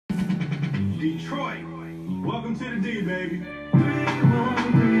Detroit. Welcome to the D, baby.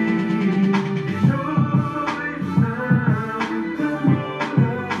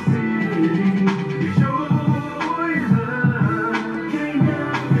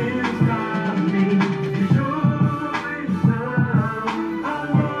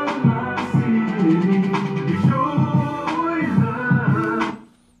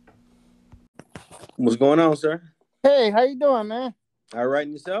 What's going on, sir? Hey, how you doing, man? All right,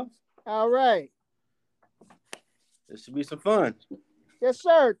 and yourself? All right. This should be some fun. Yes,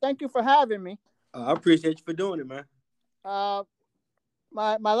 sir. Thank you for having me. I appreciate you for doing it, man. Uh,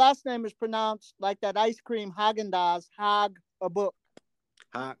 my last name is pronounced like that ice cream Haagen-Dazs, Hag a book.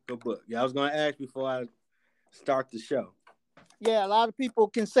 Hot good book. Yeah, I was going to ask before I start the show. Yeah, a lot of people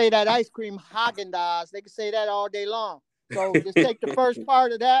can say that ice cream Haagen-Dazs. They can say that all day long. So just take the first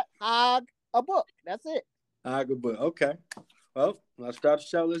part of that, Hag a book. That's it. Hot good book. Okay. Well, let's start the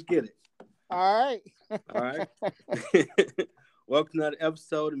show. Let's get it. All right. All right. Welcome to another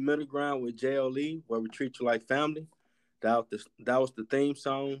episode of Middle Ground with J.O. Lee, where we treat you like family. That was the theme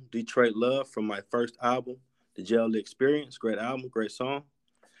song, Detroit Love, from my first album, The J.O. Lee Experience. Great album, great song.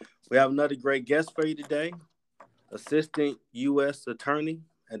 We have another great guest for you today, Assistant U.S. Attorney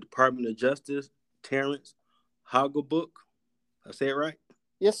at Department of Justice, Terrence Hagelbook. I say it right?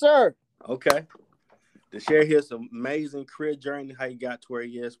 Yes, sir. Okay. To share his amazing career journey, how he got to where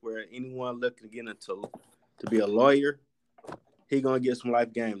he is, where anyone looking to get into to be a lawyer, he gonna get some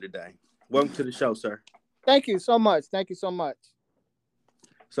life game today. Welcome to the show, sir. Thank you so much. Thank you so much.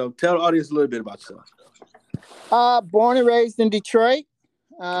 So tell the audience a little bit about yourself. Born and raised in Detroit.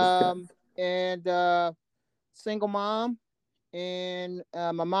 Okay. And single mom. And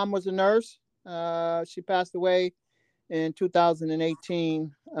my mom was a nurse. She passed away in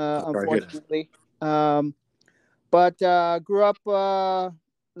 2018, unfortunately. But grew up,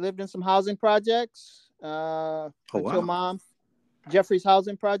 lived in some housing projects until mom. Jeffrey's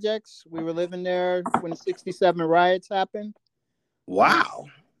housing projects. We were living there when the 67 riots happened. Wow.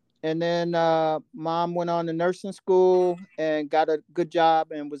 And then mom went on to nursing school and got a good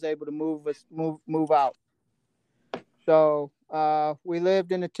job and was able to move out. So we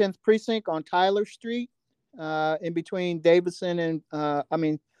lived in the 10th precinct on Tyler Street, in between Davidson and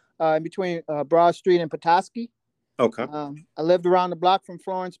in between Broad Street and Petoskey. Okay. I lived around the block from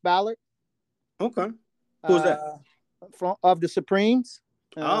Florence Ballard. Okay. Who's that? Of the Supremes.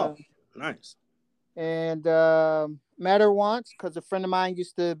 Nice. And met her once because a friend of mine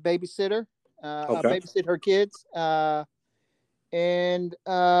used to babysit her, babysit her kids. And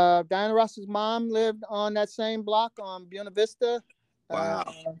Diana Ross's mom lived on that same block on Buena Vista.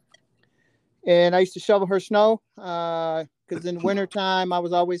 Wow. And I used to shovel her snow because in the wintertime, I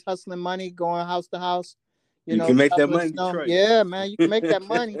was always hustling money, going house to house. You can make that money in snow. Detroit. Yeah, man, you can make that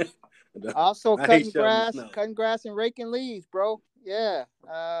money. Also cutting grass and raking leaves, bro. Yeah.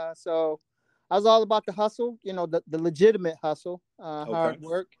 So I was all about the hustle, the legitimate hustle, hard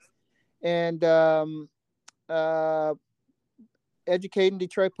work, and educating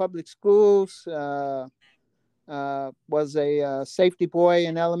Detroit public schools. Was a safety boy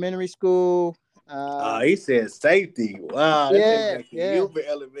in elementary school. He said safety. Wow. Yeah. Gilbert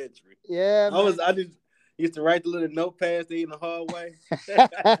Elementary. Yeah. I just used to write the little notepads in the hallway.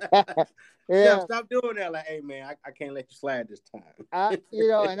 Yeah. Stop doing that. Like, hey man, I can't let you slide this time. I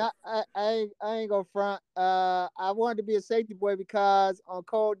ain't gonna front. I wanted to be a safety boy because on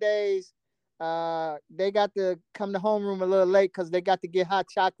cold days, they got to come to homeroom a little late because they got to get hot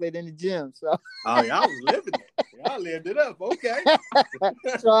chocolate in the gym. So y'all was living it. Y'all lived it up. Okay.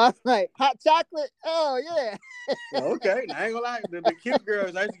 So I was like, hot chocolate? Oh yeah. Okay. I ain't gonna lie. The cute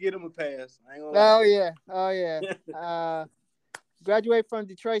girls, I used to get them a pass. I ain't gonna lie. Oh yeah. Graduated from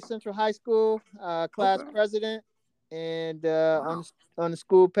Detroit Central High School, class president, and on the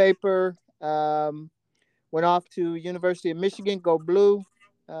school paper. Went off to University of Michigan, go blue.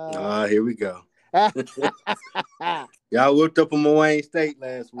 Here we go. Y'all whipped up on Wayne State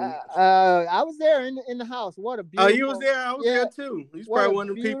last week. I was there in the house. What a beautiful. Oh, you was there? I was there too. He's probably one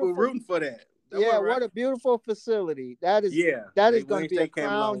of the people rooting for that. What a beautiful facility. That is going to be a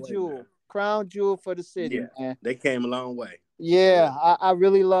crown jewel. Crown jewel for the city, man. They came a long way. Yeah, I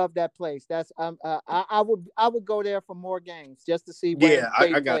really love that place. That's I would go there for more games just to see.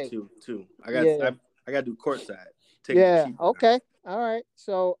 I got to too. I got to do courtside. Okay. All right.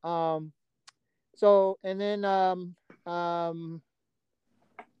 So and then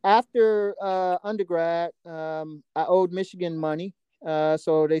after undergrad, I owed Michigan money.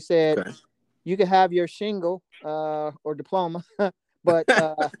 So they said you can have your shingle or diploma, but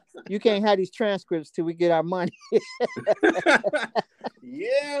you can't have these transcripts till we get our money.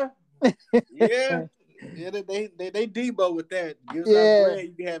 Yeah. Yeah. Yeah, they Debo with that. Give us our Yeah. bread,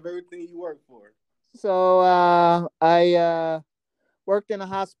 you can have everything you work for. So I worked in a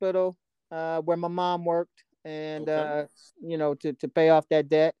hospital where my mom worked, and Okay. to pay off that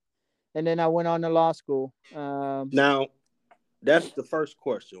debt, and then I went on to law school. Now, that's the first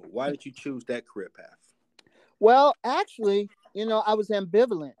question. Why did you choose that career path? Well, actually, I was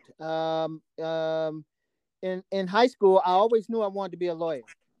ambivalent. In high school, I always knew I wanted to be a lawyer,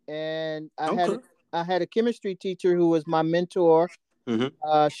 and Okay. I had a chemistry teacher who was my mentor.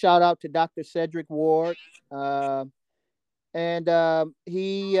 Mm-hmm. Shout out to Dr. Cedric Ward. Uh, and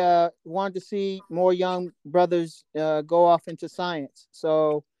he wanted to see more young brothers go off into science.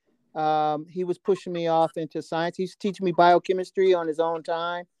 So he was pushing me off into science. He's teaching me biochemistry on his own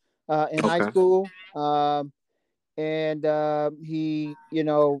time in high Okay. school. And he,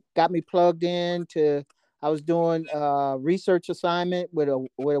 got me plugged in to. I was doing a research assignment with a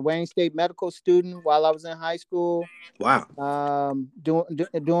Wayne State medical student while I was in high school, Wow.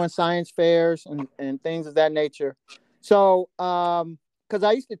 doing science fairs and things of that nature. So, because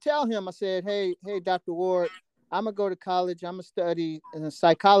I used to tell him, I said, hey, Dr. Ward, I'm gonna go to college. I'm gonna study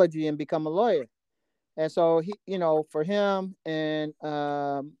psychology and become a lawyer. And so he, for him, and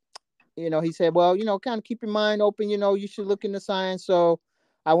he said, well, kind of keep your mind open. You should look into science. So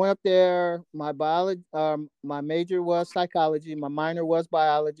I went up there. My major was psychology. My minor was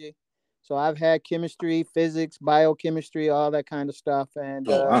biology. So I've had chemistry, physics, biochemistry, all that kind of stuff. And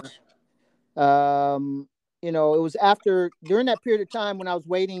Oh wow. it was during that period of time when I was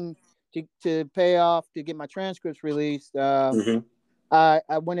waiting to pay off to get my transcripts released. Mm-hmm.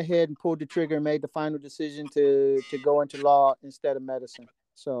 I went ahead and pulled the trigger and made the final decision to go into law instead of medicine.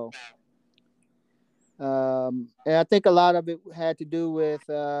 So, and I think a lot of it had to do with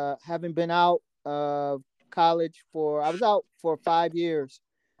having been out of college I was out for 5 years.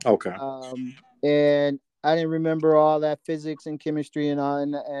 Okay. And I didn't remember all that physics and chemistry and all,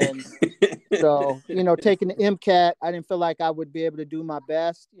 and so, taking the MCAT, I didn't feel like I would be able to do my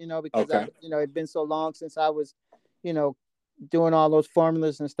best, because Okay. it'd been so long since I was, you know, doing all those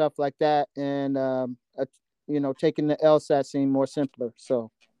formulas and stuff like that. And, taking the LSAT seemed more simpler. So,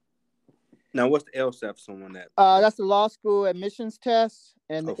 Now, what's the LSAT for someone that? that's the law school admissions test.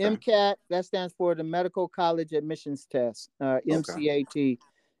 And the Okay. MCAT, that stands for the Medical College Admissions Test, Okay. MCAT.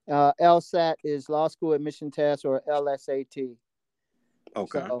 LSAT is Law School Admission Test, or LSAT.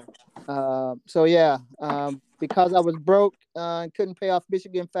 Okay. So yeah, because I was broke and couldn't pay off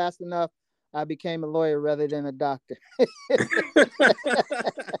Michigan fast enough, I became a lawyer rather than a doctor.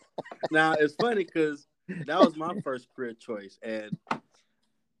 Now it's funny because that was my first career choice, and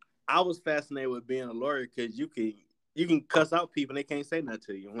I was fascinated with being a lawyer because you can cuss out people and they can't say nothing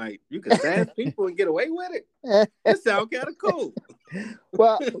to you. Like you can sass people and get away with it. It sounds kind of cool.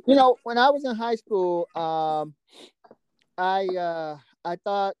 Well, when I was in high school, I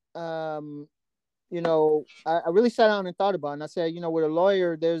thought, I really sat down and thought about it. And I said, with a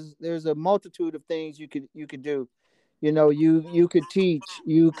lawyer, there's a multitude of things you could do. You could teach,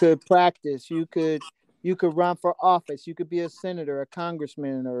 you could practice, you could run for office, you could be a senator, a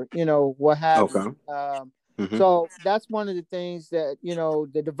congressman, or what have Okay. you. Mm-hmm. So that's one of the things that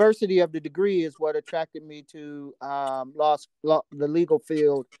the diversity of the degree is what attracted me to the legal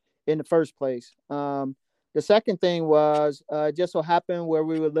field in the first place. The second thing was just so happened where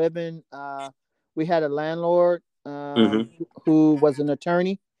we were living, we had a landlord Mm-hmm. who was an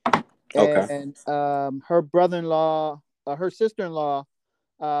attorney, Okay. and her sister-in-law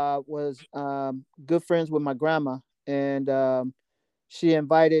was good friends with my grandma, and she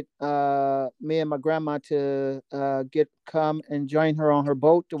invited me and my grandma to come and join her on her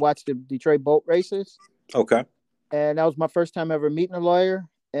boat to watch the Detroit boat races. Okay. And that was my first time ever meeting a lawyer.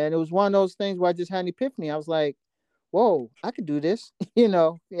 And it was one of those things where I just had an epiphany. I was like, whoa, I could do this.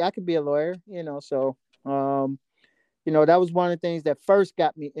 Yeah, I could be a lawyer, so, that was one of the things that first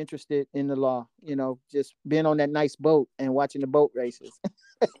got me interested in the law, just being on that nice boat and watching the boat races.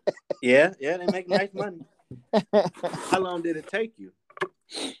 Yeah, they make nice money. How long did it take you?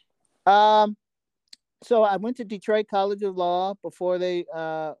 So I went to Detroit College of Law before they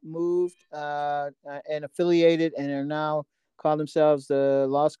moved and affiliated, and are now call themselves the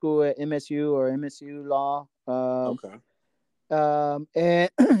law school at MSU or MSU Law. Okay. And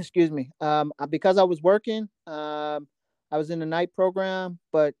excuse me, because I was working, I was in the night program,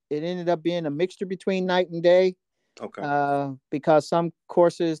 but it ended up being a mixture between night and day. Okay. Because some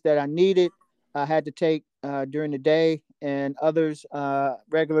courses that I needed, I had to take during the day, and others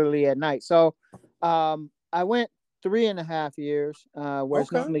regularly at night. So I went 3.5 years, where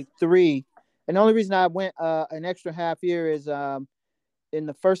it's Okay. normally 3. And the only reason I went an extra half year is in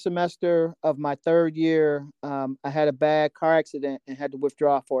the first semester of my third year, I had a bad car accident and had to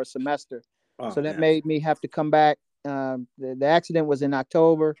withdraw for a semester. Oh So that man. made me have to come back. The accident was in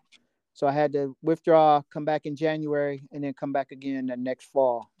October, so I had to withdraw, come back in January, and then come back again the next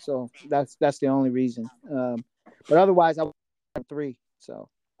fall. So that's the only reason. But otherwise, I was 3. So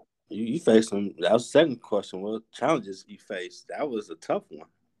You faced some. That was the second question. What challenges you faced? That was a tough one.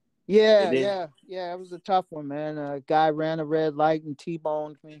 yeah, And then, yeah, yeah, it was a tough one, man. A guy ran a red light and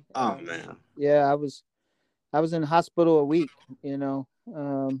T-boned me. oh man. Yeah, I was in the hospital a week, you know.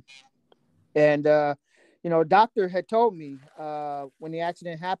 And doctor had told me when the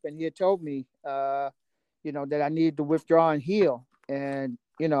accident happened, he had told me that I needed to withdraw and heal. And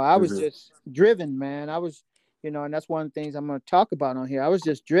I was Hmm. just driven, man. I was, and that's one of the things I'm going to talk about on here. I was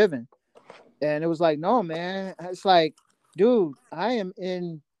just driven, and it was like, no, man. It's like, dude, I am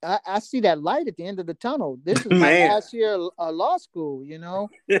in. I see that light at the end of the tunnel. This is my Man. last year of law school, and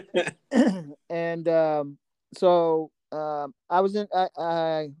I was in.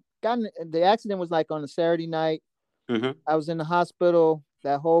 I got the accident was like on a Saturday night. Hmm. I was in the hospital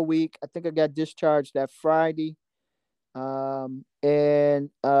that whole week. I think I got discharged that Friday. And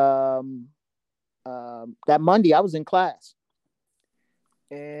that Monday I was in class,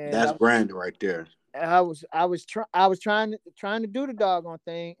 and That's branded right there. I was trying to do the doggone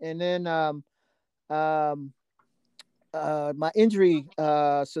thing, and then um my injury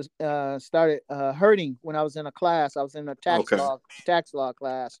started hurting when I was in a class. I was in a Okay. tax law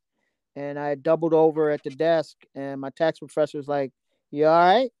class, and I doubled over at the desk, and my tax professor was like, "You all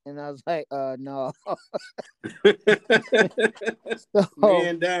right?" And I was like, no." So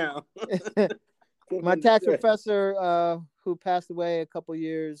Man down. my tax professor, who passed away several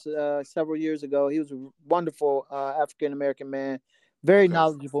years ago, he was a wonderful African American man, very Okay.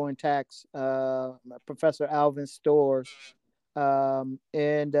 knowledgeable in tax. Professor Alvin Stores,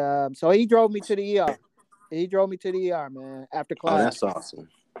 and so he drove me to the ER. He drove me to the ER, man, after Oh, class, that's awesome.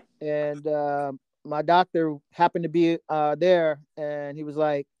 and my doctor happened to be there, and he was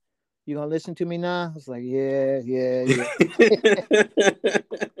like, "You gonna listen to me now?" I was like, "Yeah, yeah, yeah."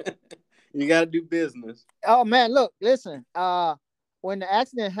 You got to do business. Oh man, look, listen. When the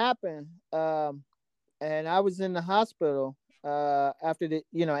accident happened, and I was in the hospital, after the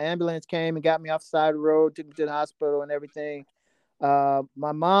ambulance came and got me off the side of the road, took me to the hospital and everything.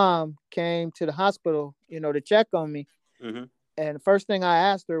 My mom came to the hospital, to check on me, Hmm. and the first thing I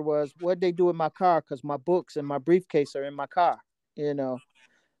asked her was, "What'd they do with my car? Because my books and my briefcase are in my car." You know,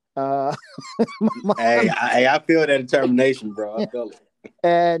 uh, my Hey, mom, I feel that determination, bro. I feel it.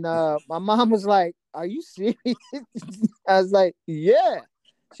 and my mom was like, "Are you serious?" I was like, "Yeah."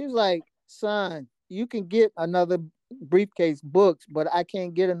 She was like, "Son, you can get another briefcase books, but I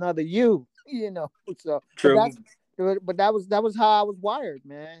can't get another you." So, True. but that was how I was wired,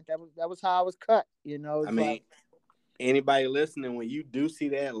 man. That was how I was cut. I It's like, mean, anybody listening, when you do see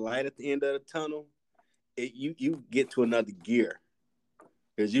that light at the end of the tunnel, you get to another gear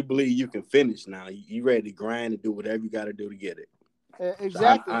because you believe you can finish now. You ready to grind and do whatever you got to do to get it. So I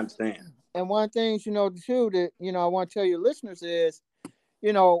exactly. understand. And one thing, too, that I want to tell your listeners is,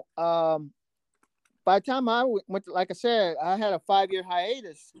 you know, um, by the time went, like I said, I had a 5-year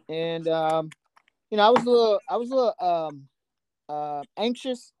hiatus, and I was a little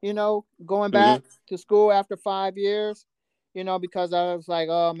anxious, going back Hmm. to school after 5 years, because I was like,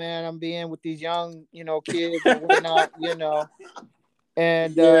 oh man, I'm being with these young, kids and whatnot,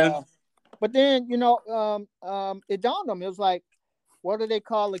 and Yeah. but then, it dawned on me. It was like, what do they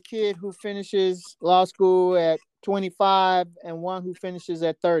call a kid who finishes law school at 25 and one who finishes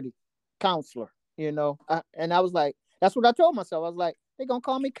at 30? Counselor, and I was like, that's what I told myself. I was like, they're gonna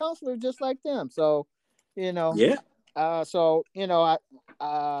call me counselor just like them. So, you know, Yeah. I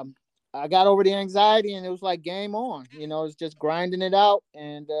got over the anxiety, and it was like game on. It's just grinding it out,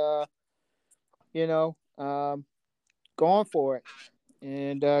 and you know, um, going for it,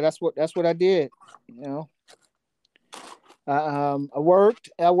 and that's what I did. You know, I worked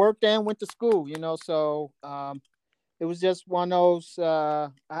and went to school. So it was just one of those.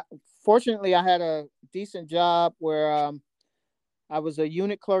 Fortunately, I had a decent job where I was a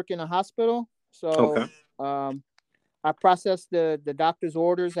unit clerk in a hospital. So Okay. um, I processed the doctor's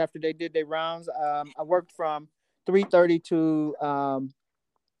orders after they did their rounds. I worked from 3:30 to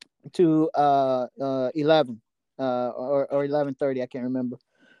 11 or 11:30. I can't remember.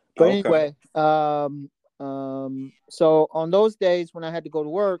 But Okay. anyway, so on those days when I had to go to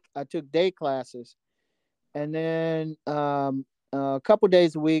work, I took day classes, and then a couple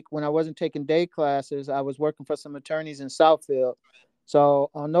days a week when I wasn't taking day classes, I was working for some attorneys in Southfield. So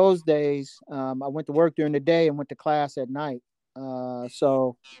on those days, I went to work during the day and went to class at night.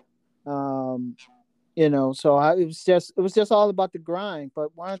 So it was just all about the grind.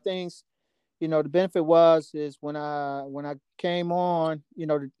 But one of the things, the benefit is when I came on,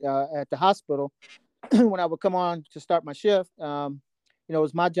 at the hospital, when I would come on to start my shift, it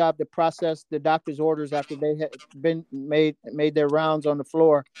was my job to process the doctor's orders after they had been made their rounds on the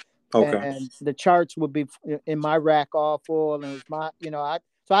floor, Okay. and the charts would be in my rack all full, and it was my,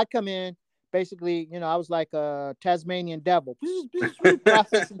 I'd come in. Basically, I was like a Tasmanian devil,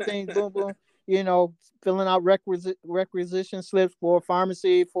 processing things, boom, boom, filling out requisition slips for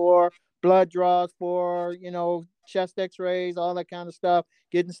pharmacy, for blood draws, for, chest x-rays, all that kind of stuff,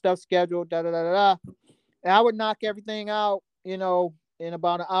 getting stuff scheduled, da da da da da. And I would knock everything out, in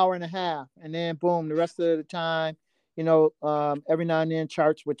about an hour and a half. And then boom, the rest of the time, every now and then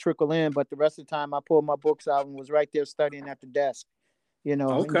charts would trickle in, but the rest of the time I pulled my books out and was right there studying at the desk,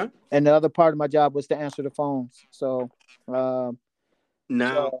 Okay. and the other part of my job was to answer the phones.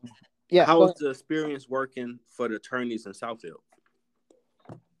 Now, yeah. how was the experience working for the attorneys in Southfield?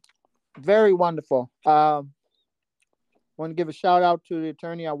 Very wonderful. Want to give a shout out to the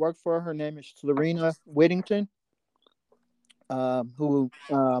attorney I work for. Her name is Lorena Whittington, who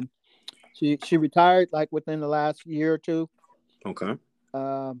she retired like within the last year or two. Okay.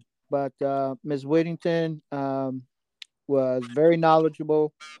 But Ms. Whittington was very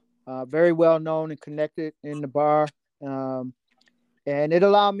knowledgeable, very well known and connected in the bar, and it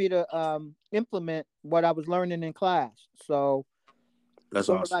allowed me to implement what I was learning in class. So that's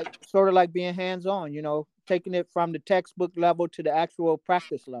awesome. Sort of like being hands on, taking it from the textbook level to the actual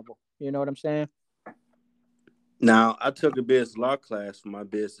practice level. You know what I'm saying? Now, I took a business law class for my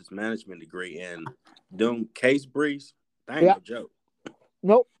business management degree, and doing case briefs, that ain't no joke.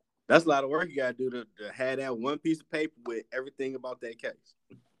 Nope. That's a lot of work you got to do to have that one piece of paper with everything about that case.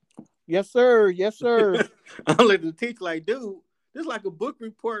 Yes, sir. Yes, sir. I'm looking at the teacher like, dude, this is like a book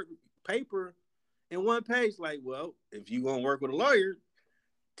report paper in one page. Like, well, if you going to work with a lawyer,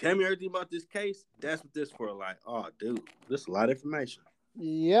 tell me everything about this case. That's what this for. Like, oh, dude, this is a lot of information.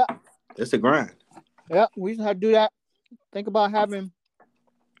 Yeah. It's a grind. Yeah, we used to have to do that. Think about having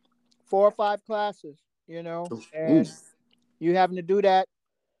 4 or 5 classes, and you having to do that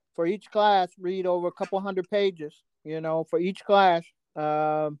for each class, read over a couple hundred pages, for each class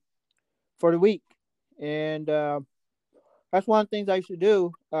for the week. And that's one of the things I used to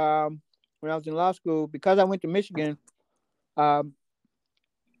do when I was in law school. Because I went to Michigan, I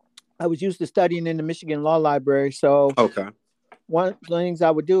was used to studying in the Michigan Law Library. So one of the things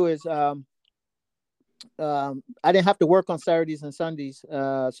I would do is I didn't have to work on Saturdays and Sundays.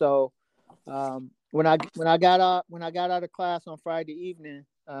 So when I got out of class on Friday evening,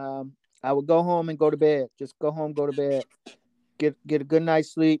 I would go home and go to bed. Just go home, go to bed, get a good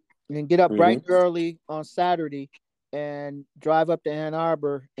night's sleep, and then get up bright and early on Saturday and drive up to Ann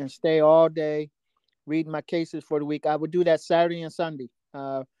Arbor and stay all day reading my cases for the week. I would do that Saturday and Sunday,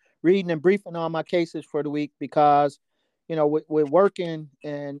 reading and briefing on my cases for the week, because we're working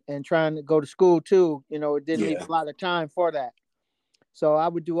and trying to go to school too. It didn't leave a lot of time for that. So I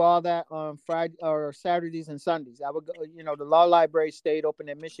would do all that on Friday or Saturdays and Sundays. I would go, the law library stayed open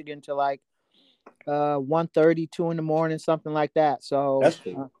in Michigan till like 1:30, 2 in the morning, something like that. So that's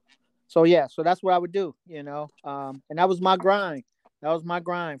cool. So that's what I would do, and that was my grind.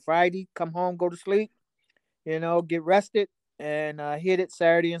 Friday, come home, go to sleep, get rested, and hit it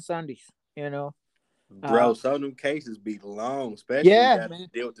Saturday and Sundays, Bro, some of them cases be long, especially you got to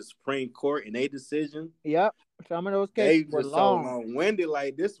deal with the Supreme Court and their decision. Yep, some of those cases were long. So long-winded.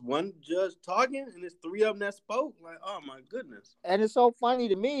 Like this one judge talking, and there's 3 of them that spoke. Like, oh my goodness! And it's so funny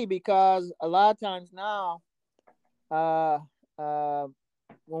to me because a lot of times now,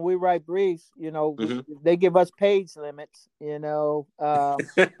 when we write briefs, they give us page limits, but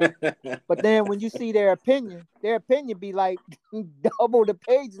then when you see their opinion be like double the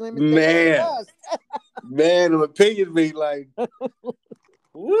page limit. Man, the opinion be like,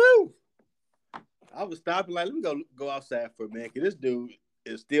 woo! I was stopping like, let me go outside for a minute, because this dude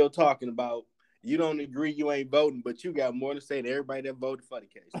is still talking about you don't agree, you ain't voting, but you got more to say than everybody that voted for the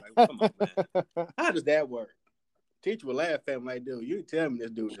case. Like, come on, man. How does that work? Teacher would laugh at him like, dude, you tell me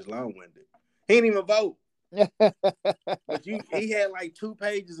this dude is long-winded. He didn't even vote. But he had like 2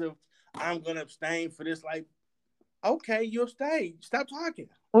 pages of, I'm going to abstain for this. Like, okay, you abstain. Stop talking.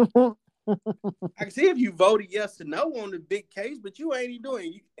 I can see if you voted yes or no on the big case, but you ain't even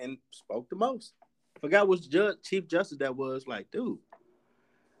doing it. And spoke the most. Forgot which Chief Justice that was. Like, dude,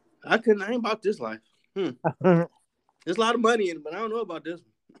 I ain't about this life. There's a lot of money in it, but I don't know about this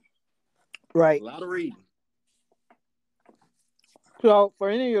one. Right. A lot of reading. So, for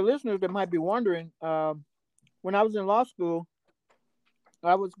any of your listeners that might be wondering, when I was in law school,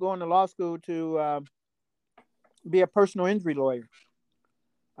 I was going to law school to be a personal injury lawyer.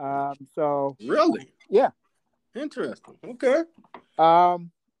 So Really? yeah. Interesting. Okay.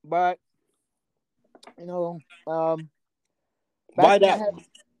 But you know, back Why then I that had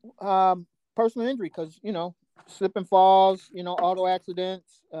one? personal injury because slip and falls, auto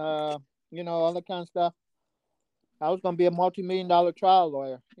accidents, all that kind of stuff. I was gonna be a multi-million-dollar trial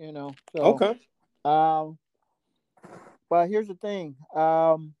lawyer. So Okay. um, but here's the thing.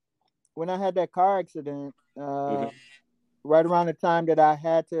 When I had that car accident, Hmm. right around the time that I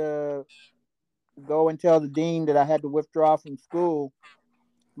had to go and tell the dean that I had to withdraw from school,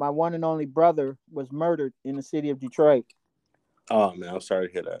 my one and only brother was murdered in the city of Detroit. Oh man, I'm sorry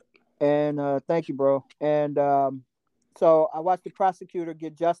to hear that. And thank you, bro. And so I watched the prosecutor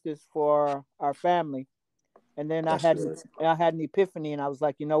get justice for our family, and then That's good. I had an epiphany, and I was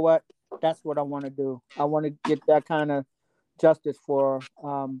like, you know what? That's what I want to do. I want to get that kind of justice for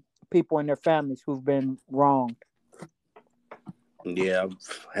people and their families who've been wronged. Yeah,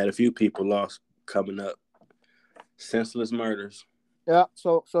 I've had a few people lost coming up. Senseless murders. Yeah.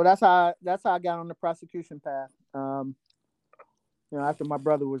 So that's how I got on the prosecution path. After my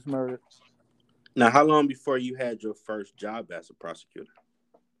brother was murdered. Now, how long before you had your first job as a prosecutor?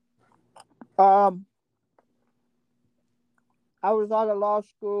 Um, I was out of law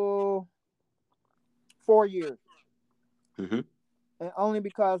school 4 years. Mm-hmm. And only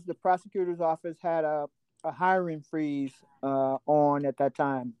because the prosecutor's office had a hiring freeze on at that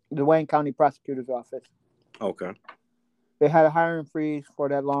time. The Wayne County prosecutor's office. Okay. They had a hiring freeze for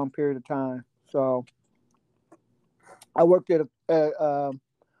that long period of time. So I worked I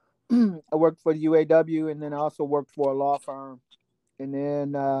worked for the UAW, and then I also worked for a law firm. And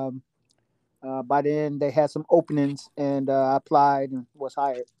then by then they had some openings, and I applied and was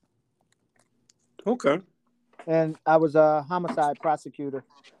hired. Okay. And I was a homicide prosecutor.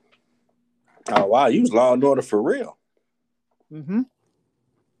 Oh wow, you was Law and Order for real. Mm-hmm.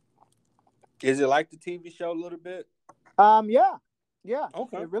 Is it like the TV show a little bit? Yeah, yeah,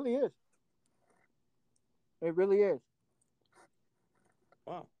 Okay. it really is. It really is.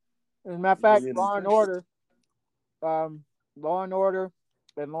 Wow. As a matter of You fact, really Law and impressed. Order, Law and Order,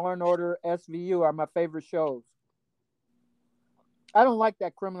 and Law and Order SVU are my favorite shows. I don't like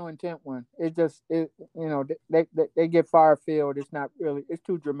that criminal intent one. It just they get far afield. It's not really. It's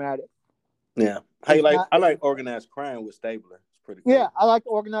too dramatic. Yeah. How you It's like? not. I like Organized Crime with Stabler. It's pretty Yeah, cool. I like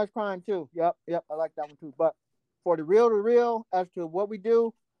organized crime too. Yep, yep. I like that one too. But for the real to real, as to what we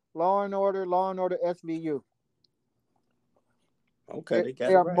do, Law and Order SVU. Okay, they They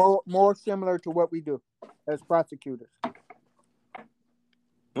got it are right. more similar to what we do as prosecutors.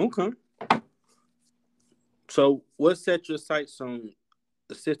 Okay. So, what set your sights on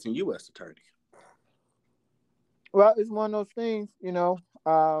assistant U.S. attorney? Well, it's one of those things.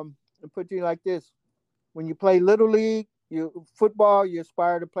 To put you like this: when you play little league, you football, you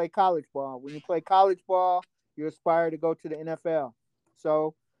aspire to play college ball. When you play college ball, you aspire to go to the NFL.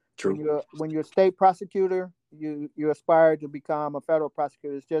 So when True. you're a state prosecutor, you aspire to become a federal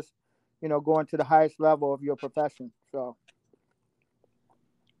prosecutor. It's just going to the highest level of your profession. So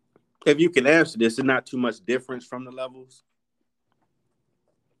If you can answer this, it's not too much difference from the levels.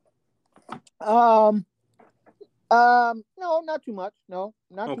 um no, not too much. No,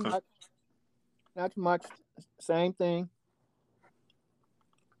 not too Okay. much. Not too much. Same thing.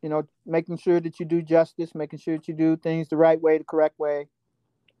 Making sure that you do justice, making sure that you do things the right way, the correct way.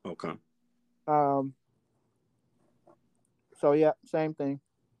 Okay. Um, so yeah, same thing.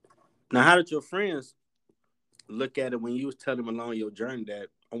 Now, how did your friends look at it when you was telling them along your journey that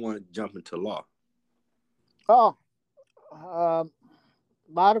I want to jump into law? Oh, a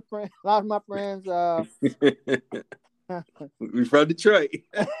lot of friends, a lot of my friends. We from Detroit.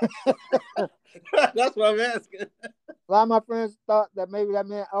 That's what I'm asking. A lot of my friends thought that maybe that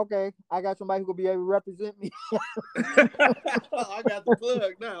meant okay, I got somebody who will be able to represent me. I got the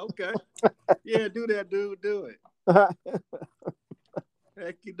plug now. Okay. Yeah, do that, dude. Do it.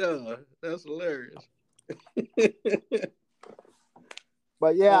 Heck you know. That's hilarious.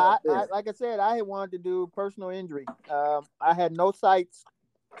 But yeah, Oh, I man. like I said, I had wanted to do personal injury. I had no sights,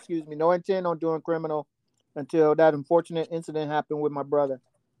 no intent on doing criminal until that unfortunate incident happened with my brother.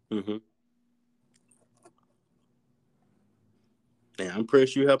 Mm-hmm. Yeah, I'm pretty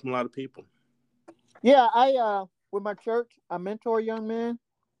sure you're helping a lot of people. Yeah, I with my church, I mentor young men.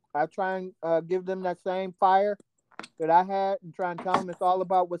 I try and give them that same fire that I had, and try and tell them it's all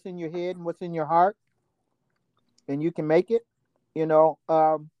about what's in your head and what's in your heart, and you can make it. You know,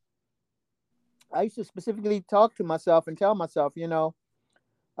 I used to specifically talk to myself and tell myself,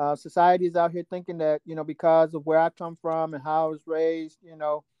 Society is out here thinking that, because of where I come from and how I was raised,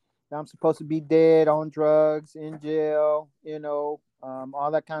 that I'm supposed to be dead, on drugs, in jail,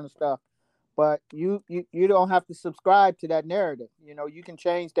 all that kind of stuff. But you don't have to subscribe to that narrative. You can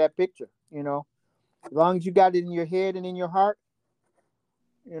change that picture. As long as you got it in your head and in your heart,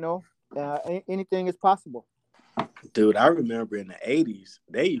 anything is possible. Dude, I remember in the 80s,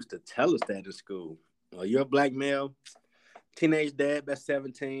 they used to tell us that in school. Oh, you're a black male, teenage dad by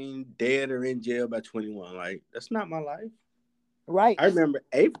 17, dead or in jail by 21. Like, that's not my life. Right. I remember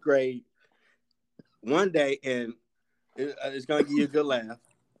 8th grade one day, and it's going to give you a good laugh.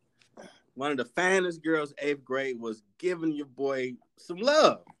 One of the finest girls 8th grade was giving your boy some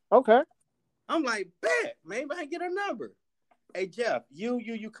love. Okay. I'm like, bet, maybe I can get a number. Hey, Jeff,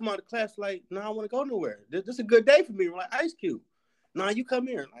 you come out of class like, no, I want to go nowhere. This is a good day for me. We're like, Ice Cube. No, you come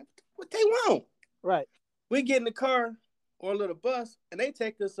here. Like, what they want? Right. We get in the car or a little bus, and they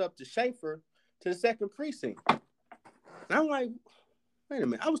take us up to Schaefer to the 2nd precinct. And I'm like, wait a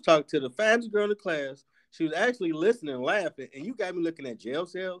minute. I was talking to the finest girl in the class. She was actually listening and laughing, and you got me looking at jail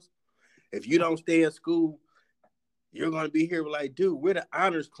cells. If you don't stay in school, you're going to be here. We're like, dude, we're the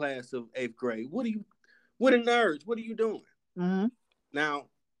honors class of 8th grade. What the nerds? What are you doing? Mm-hmm. Now,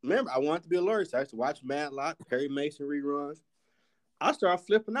 remember, I wanted to be a lawyer, so I used to watch Matlock, Perry Mason reruns. I started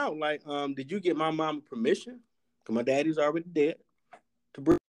flipping out, like, did you get my mama permission? Because my daddy's already dead. To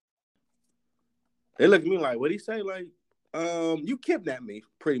bring. They look at me like, what'd he say? Like, you kidnapped me,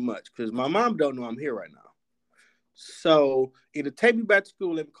 pretty much, because my mom don't know I'm here right now. So either take me back to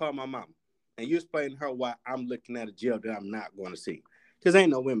school, let me call my mama. And you explain to her why I'm looking at a jail that I'm not going to see. Because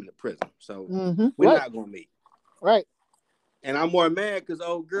ain't no women in prison. So we're not going to meet. Right. And I'm more mad because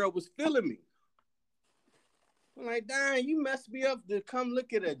old girl was feeling me. I'm like, dang, you messed me up to come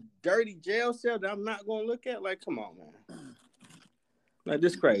look at a dirty jail cell that I'm not going to look at? Like, come on, man. Like,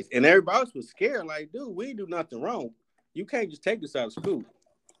 this crazy. And everybody else was scared. Like, dude, we do nothing wrong. You can't just take this out of school.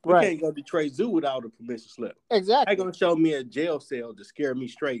 You can't go to Detroit Zoo without a permission slip. Exactly. How going to show me a jail cell to scare me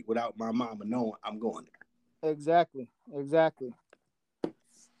straight without my mama knowing I'm going there? Exactly.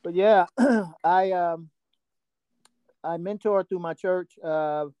 But yeah, I mentor through my church.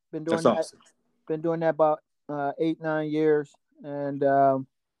 Been doing that. Awesome. Been doing that about 8-9 years, and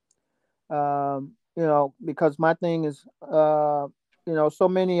because my thing is, so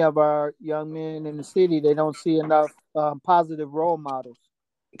many of our young men in the city, they don't see enough positive role models.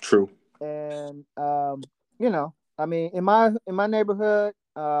 True. And I mean, in my neighborhood,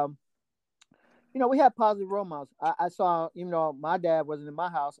 we had positive role models. I saw, even though my dad wasn't in my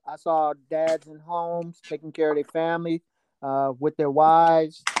house, I saw dads in homes taking care of their family, with their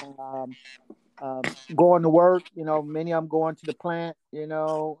wives, going to work. Many of them going to the plant.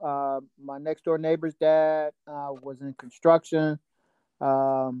 My next door neighbor's dad was in construction.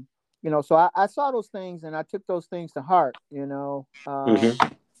 So I saw those things and I took those things to heart.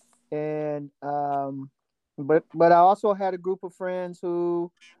 And but I also had a group of friends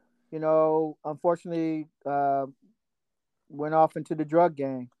who, unfortunately, went off into the drug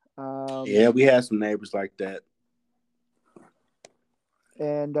gang. Yeah, we had some neighbors like that.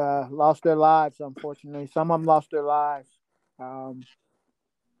 And lost their lives, unfortunately. Some of them lost their lives.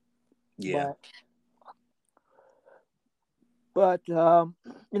 Yeah. But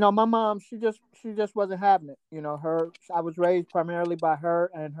my mom, she just wasn't having it. I was raised primarily by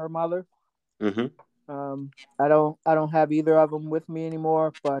her and her mother. Mm-hmm. I don't have either of them with me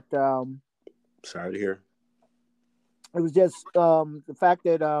anymore. But sorry to hear. It was just the fact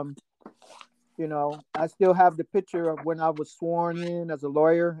that I still have the picture of when I was sworn in as a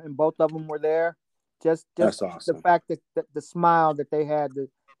lawyer, and both of them were there. Just That's awesome. The fact that the smile that they had, the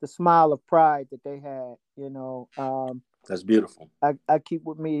smile of pride that they had, that's beautiful. I keep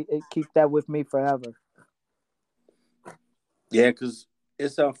that with me forever. Yeah, because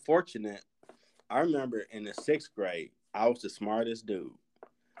it's unfortunate. I remember in the 6th grade, I was the smartest dude.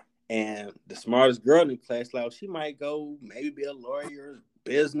 And the smartest girl in the class, like, she might go maybe be a lawyer,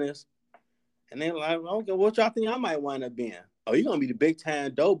 business. And they're like, okay, what y'all think I might wind up being? Oh, you're going to be the big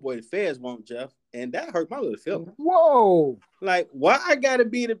time dope boy the feds want, Jeff. And that hurt my little feelings. Whoa. Like, why I got to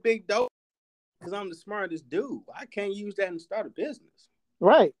be the big dope? Because I'm the smartest dude. I can't use that and start a business.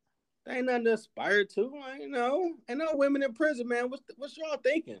 Right. There ain't nothing to aspire to. Ain't no women in prison, man. What's y'all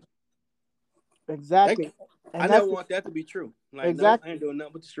thinking? Exactly. I never want that to be true. Like, exactly. No, I ain't doing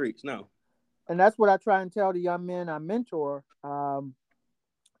nothing with the streets. No. And that's what I try and tell the young men I mentor. I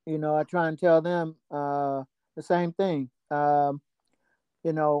try and tell them the same thing. I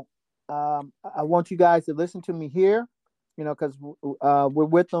want you guys to listen to me here, because we're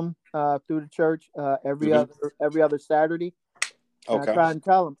with them through the church every other Saturday. And I Okay. try and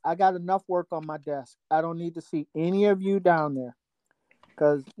tell them, I got enough work on my desk. I don't need to see any of you down there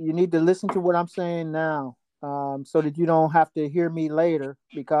because you need to listen to what I'm saying now, so that you don't have to hear me later.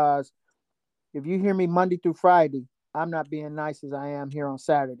 Because if you hear me Monday through Friday, I'm not being nice as I am here on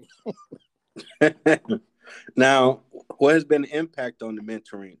Saturday. Now, what has been the impact on the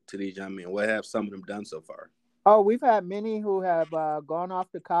mentoring to these young men? What have some of them done so far? Oh, we've had many who have gone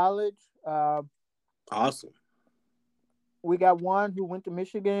off to college. Awesome. We got one who went to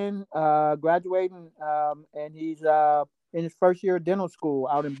Michigan, graduating, and he's in his first year of dental school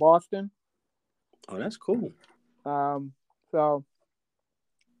out in Boston. Oh, that's cool. So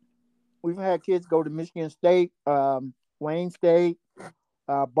we've had kids go to Michigan State, Wayne State,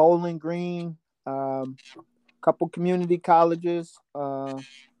 Bowling Green, couple community colleges. We're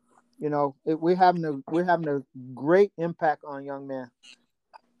having a great impact on young men.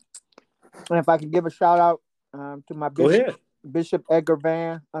 And if I can give a shout out to my Go bishop, ahead. Bishop Edgar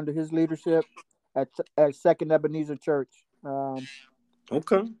Van, under his leadership at Second Ebenezer Church.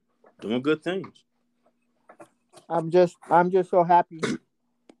 Okay. Doing good things. I'm just so happy.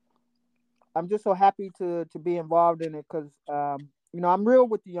 I'm just so happy to be involved in it because I'm real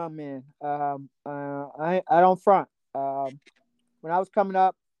with the young men. I don't front. When I was coming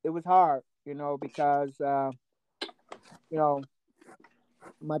up, it was hard, because you know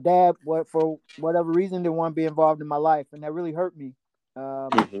my dad, for whatever reason, didn't want to be involved in my life, and that really hurt me. Hmm.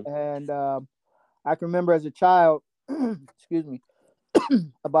 And I can remember as a child, excuse me,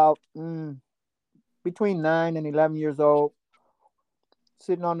 about between 9 and 11 years old,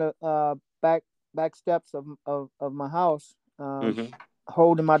 sitting on the back steps of my house, Hmm.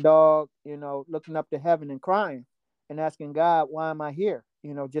 holding my dog, looking up to heaven and crying and asking God, why am I here?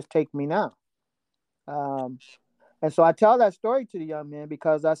 Just take me now. Um, and so I tell that story to the young man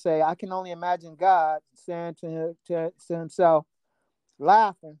because I say I can only imagine God saying to himself,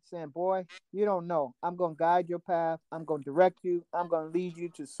 laughing, saying, "Boy, you don't know. I'm going to guide your path. I'm going to direct you. I'm going to lead you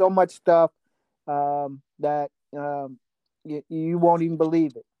to so much stuff that you won't even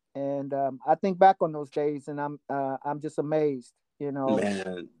believe it." And I think back on those days, and I'm just amazed.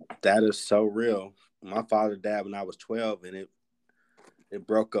 Man, that is so real. My father died when I was 12, and it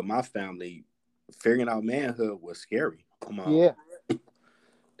broke up my family. Figuring out manhood was scary. Come on. Yeah,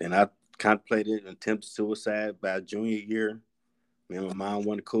 Then I contemplated attempted suicide by junior year. Me and my mom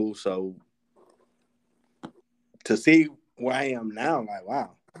wasn't cool. So to see where I am now, like,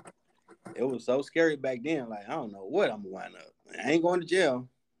 wow, it was so scary back then. Like, I don't know what I'm gonna wind up. I ain't going to jail.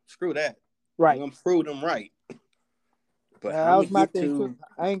 Screw that. I'm right. gonna prove them right. But That I'm was gonna my get thing too. to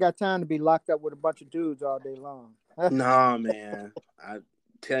I ain't got time to be locked up with a bunch of dudes all day long. nah, man. I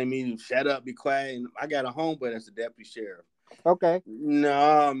telling me to shut up, be quiet. And I got a homeboy that's a deputy sheriff. Okay.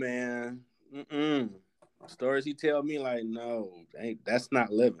 Nah, man. Mm-mm. Stories he tell me like, no, that's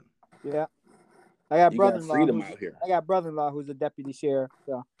not living. Yeah. I got You got brother-in-law freedom who's out here. I got brother-in-law who's a deputy sheriff.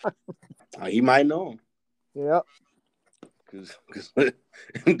 So He might know him yeah. because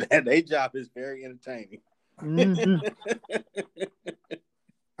that they job is very entertaining. Hmm.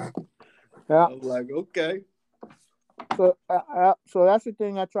 I Yeah. was like, okay. So that's the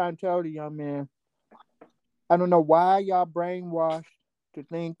thing I try and tell the young man. I don't know why y'all brainwashed to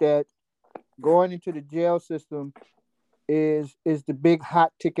think that going into the jail system is the big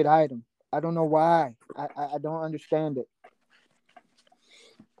hot ticket item. I don't know why. I don't understand it.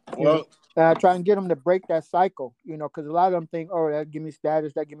 You know, Well, and I try and get them to break that cycle. Because a lot of them think, oh, that give me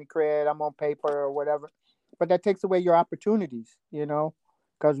status, that give me cred, I'm on paper or whatever, but that takes away your opportunities.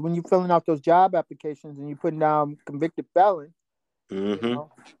 Because when you're filling out those job applications and you're putting down convicted felon, you mm-hmm.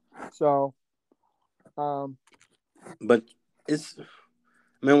 know, so um, But it's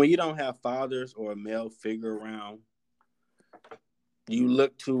man, when you don't have fathers or a male figure around, you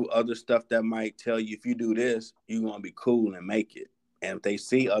look to other stuff that might tell you if you do this, you're gonna be cool and make it. And if they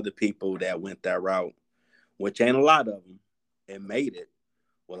see other people that went that route, which ain't a lot of them, and made it,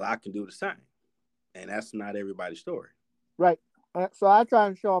 well, I can do the same. And that's not everybody's story. right. So I try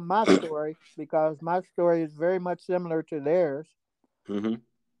and show them my story because my story is very much similar to theirs, Mm-hmm.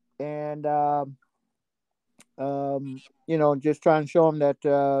 and just try and show them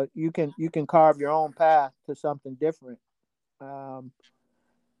that you can carve your own path to something different. Um,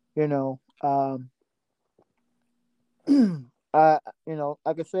 you know, um,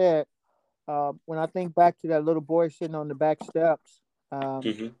 like I said, when I think back to that little boy sitting on the back steps, um,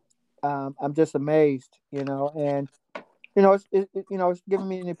 Mm-hmm. I'm just amazed. And it's giving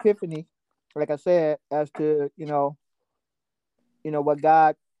me an epiphany, like I said, as to what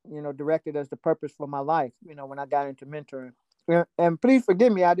God directed as the purpose for my life. When I got into mentoring. And please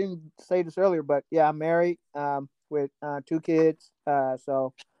forgive me, I didn't say this earlier, but yeah, I'm married. with 2 kids. Okay,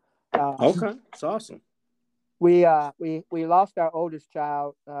 it's awesome. We lost our oldest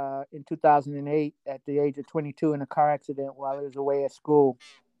child in 2008 at the age of 22 in a car accident while he was away at school.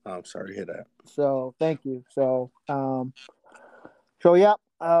 I'm sorry to hear that. So thank you. So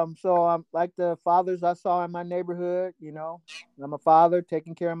like the fathers I saw in my neighborhood. I'm a father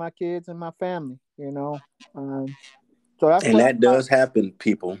taking care of my kids and my family. So that's And what. that does happen,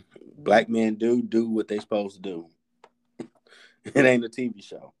 people. Black men do what they supposed to do. It ain't a TV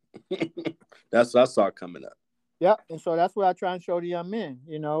show. That's what I saw coming up. Yeah, and so that's what I try and show the young men.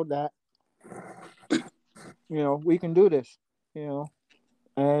 That we can do this.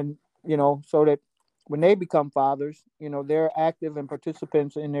 And so that when they become fathers, they're active and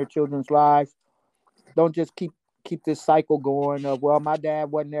participants in their children's lives. Don't just keep this cycle going of, well, my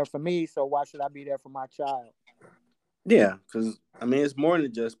dad wasn't there for me, so why should I be there for my child? Yeah, because it's more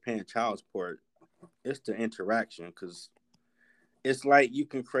than just paying child support. It's the interaction, because it's like you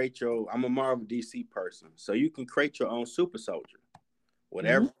can create I'm a Marvel DC person, so you can create your own super soldier.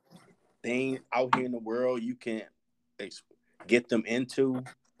 Whatever thing out here in the world you can get them into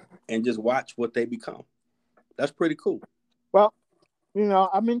and just watch what they become. That's pretty cool. Well,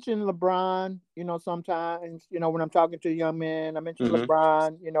 I mentioned LeBron, sometimes, when I'm talking to young men, I mention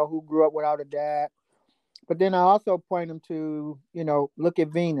LeBron, who grew up without a dad. But then I also point them to, look at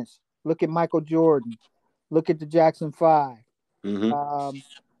Venus, look at Michael Jordan, look at the Jackson 5.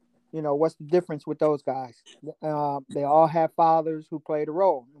 What's the difference with those guys? They all have fathers who played a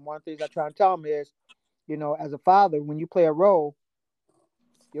role. And one of the things I try and tell them is, as a father, when you play a role,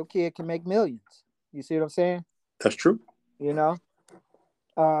 your kid can make millions. You see what I'm saying? That's true. If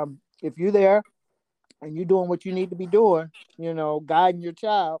you're there and you're doing what you need to be doing, guiding your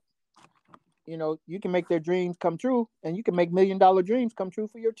child, you can make their dreams come true, and you can make $1 million dreams come true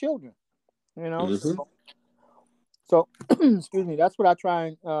for your children. So excuse me. That's what I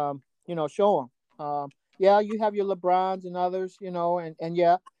try and show them. Yeah, you have your LeBrons and others, and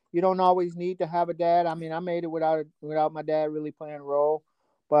yeah, you don't always need to have a dad. I made it without my dad really playing a role,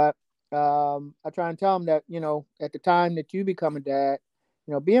 but I try and tell them that at the time that you become a dad,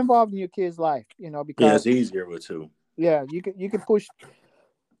 be involved in your kid's life. Because it's easier with two. Yeah, you can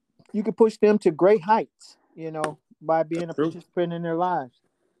push them to great heights. By being a participant in their lives.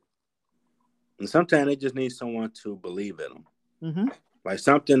 And sometimes they just need someone to believe in them. Like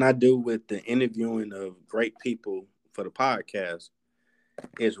something I do with the interviewing of great people for the podcast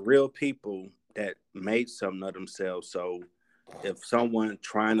is real people that made something of themselves. So if someone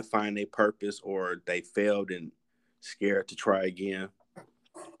trying to find a purpose or they failed and scared to try again,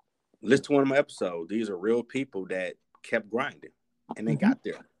 listen to one of my episodes. These are real people that kept grinding and they got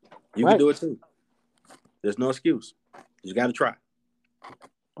there. You can do it too. There's no excuse. You got to try.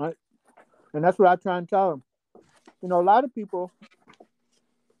 Right. And that's what I try and tell them. A lot of people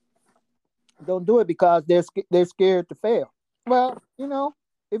don't do it because they're scared to fail. Well,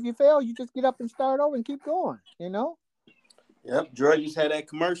 if you fail, you just get up and start over and keep going. Yep. Dre just had that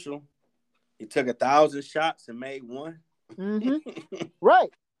commercial. He took 1,000 shots and made one.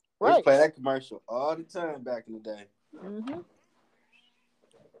 Right. They play that commercial all the time back in the day.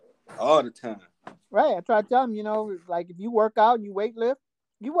 All the time. Right. I try to tell them, like if you work out and you weight lift,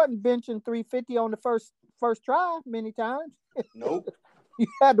 you wasn't benching 350 on the first try many times. Nope. You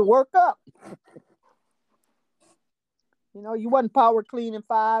had to work up. You wasn't power cleaning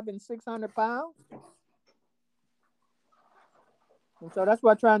 500 and 600 pounds. And so that's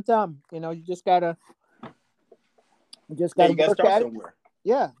what I try and tell them. You just gotta work at it.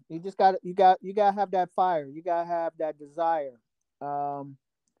 Yeah, you gotta have that fire. You gotta have that desire,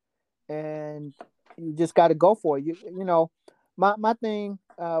 and you just gotta go for it. My thing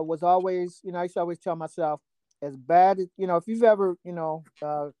was always, I used to always tell myself, as bad as if you've ever,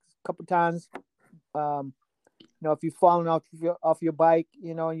 a couple times, if you've fallen off your bike,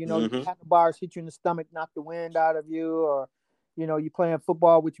 the handlebars hit you in the stomach, knock the wind out of you, or you're playing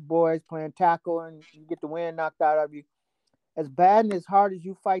football with your boys, playing tackle, and you get the wind knocked out of you. As bad and as hard as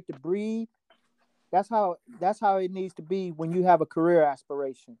you fight to breathe, that's how it needs to be when you have a career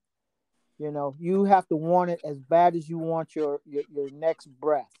aspiration. You have to want it as bad as you want your next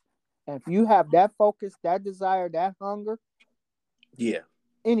breath. And if you have that focus, that desire, that hunger,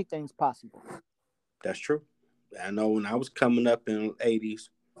 anything's possible. That's true. I know when I was coming up in the 80s,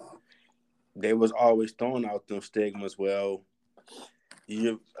 they was always throwing out them stigmas. Well,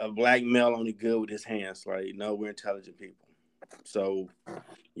 you're a black male only good with his hands. Like, no, we're intelligent people. So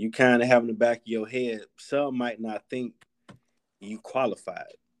you kind of have in the back of your head, some might not think you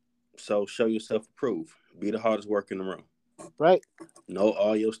qualified. So show yourself approved. Be the hardest worker in the room. Right. Know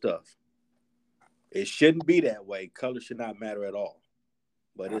all your stuff. It shouldn't be that way. Color should not matter at all.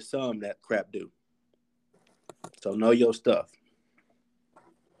 But it's some that crap do. So know your stuff.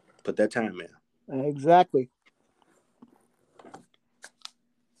 Put that time in. Exactly.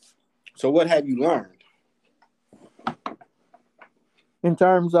 So what have you learned? In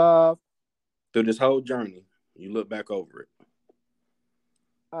terms of? Through this whole journey, you look back over it.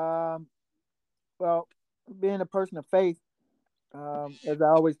 Well, being a person of faith, as I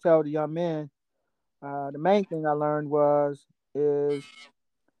always tell the young men, the main thing I learned is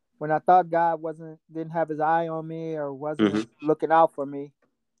when I thought God didn't have his eye on me or wasn't looking out for me,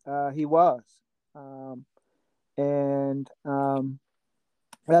 he was. And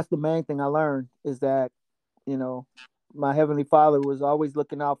that's the main thing I learned, is that, my Heavenly Father was always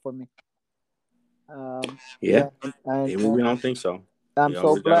looking out for me. Yeah. And we don't think so. I'm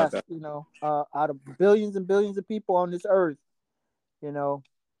so blessed, out of billions and billions of people on this earth,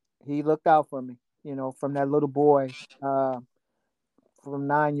 he looked out for me, from that little boy, from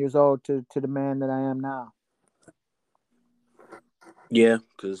 9 years old to the man that I am now. Yeah,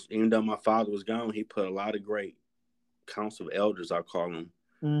 because even though my father was gone, he put a lot of great council of elders, I call them,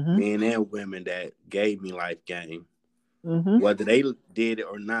 men and women, that gave me life game. Whether they did it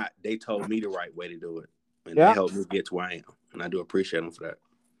or not, they told me the right way to do it. And they helped me get to where I am. And I do appreciate them for that.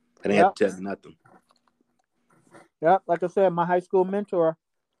 And they had to tell me nothing. Yeah, like I said, my high school mentor.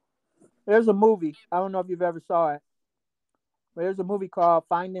 There's a movie. I don't know if you've ever saw it. But there's a movie called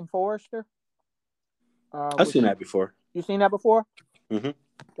Finding Forrester. I've seen that before. You seen that before? Mm-hmm.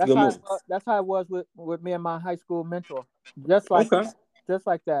 That's how it was with me and my high school mentor. Just like that.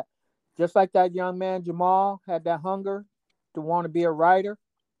 Just like that young man Jamal had that hunger to want to be a writer.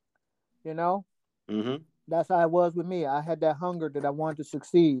 That's how it was with me. I had that hunger that I wanted to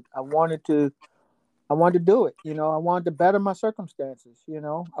succeed. I wanted to do it. I wanted to better my circumstances.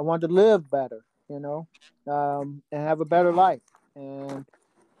 I wanted to live better. And have a better life. And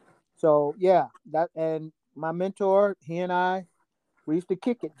so, and my mentor, he and I, we used to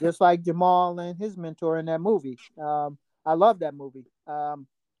kick it just like Jamal and his mentor in that movie. I love that movie.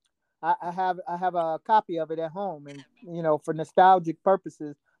 I have a copy of it at home, and for nostalgic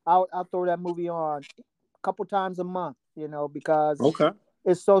purposes, I'll throw that movie on a couple times a month. Because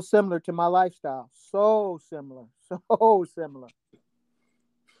it's so similar to my lifestyle. So similar.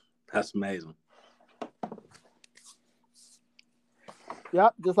 That's amazing.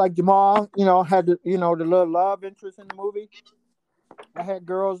 Yep, just like Jamal, had the little love interest in the movie. I had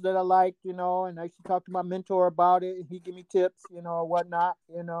girls that I liked, and I used to talk to my mentor about it, and he'd give me tips, or whatnot,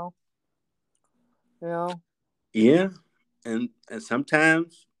 Yeah, and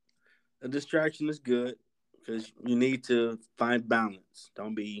sometimes a distraction is good because you need to find balance.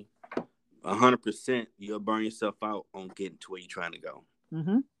 Don't be 100%. You'll burn yourself out on getting to where you're trying to go.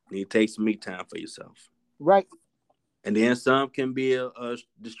 Mm-hmm. You need to take some me time for yourself. Right. And then some can be a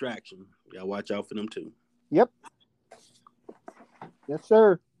distraction. Y'all watch out for them too. Yep. Yes,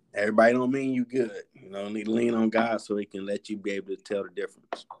 sir. Everybody don't mean you good. Need to lean on God so he can let you be able to tell the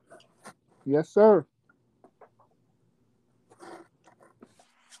difference. Yes, sir.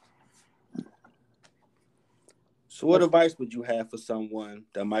 So what advice would you have for someone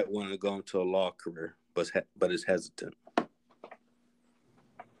that might want to go into a law career but is hesitant?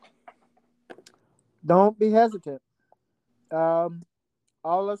 Don't be hesitant.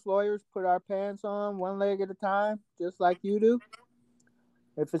 All us lawyers put our pants on one leg at a time, just like you do.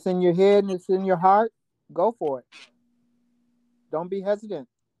 If it's in your head and it's in your heart, go for it. Don't be hesitant.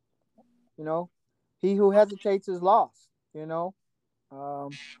 He who hesitates is lost. One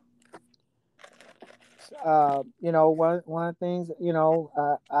of the things,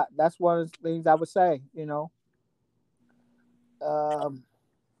 that's one of the things I would say.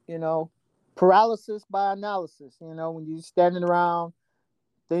 Paralysis by analysis. When you're standing around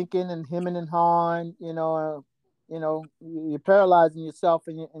thinking and hemming and hawing, you're paralyzing yourself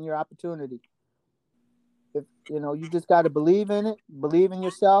and your opportunity. If you just got to believe in it, believe in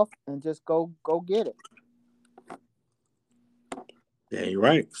yourself, and just go get it. Yeah, you're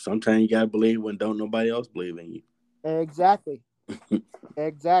right. Sometimes you gotta believe when don't nobody else believe in you. Exactly.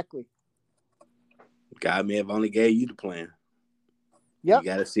 Exactly. God may have only gave you the plan. Yep. You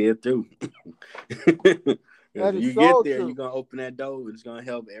gotta see it through. If you get there, you're gonna open that door, and it's gonna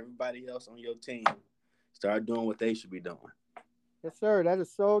help everybody else on your team start doing what they should be doing. Yes, sir. That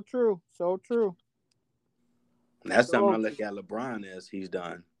is so true. So true. And that's something I look at LeBron as he's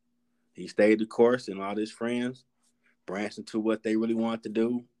done. He stayed the course, and all his friends branched into what they really wanted to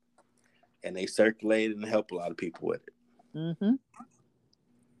do, and they circulated and helped a lot of people with it. Mm-hmm.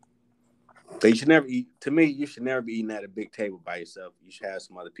 So you should never eat. To me, you should never be eating at a big table by yourself. You should have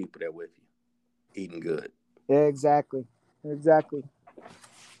some other people there with you. eating good. Yeah, exactly. Exactly.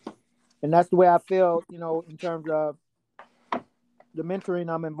 And that's the way I feel, in terms of the mentoring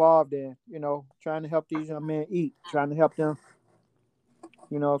I'm involved in, trying to help these young men eat, trying to help them,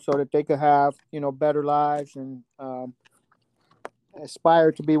 so that they could have, better lives and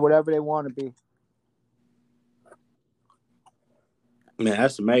aspire to be whatever they want to be. Man,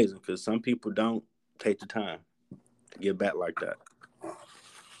 that's amazing because some people don't take the time to give back like that.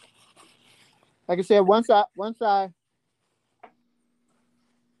 Like I said, once I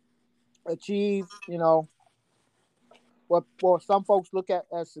achieve, what some folks look at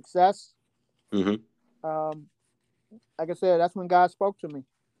as success, Mm-hmm. um, like I said, that's when God spoke to me,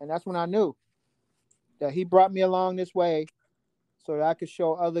 and that's when I knew that He brought me along this way so that I could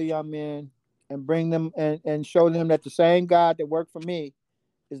show other young men and bring them and show them that the same God that worked for me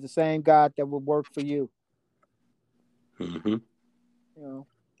is the same God that will work for you. Mm-hmm.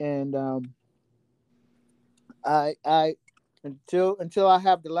 And I until I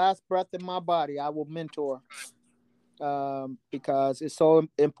have the last breath in my body, I will mentor, because it's so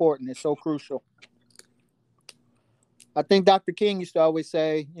important. It's so crucial. I think Dr. King used to always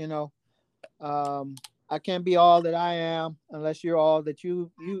say, I can't be all that I am unless you're all that you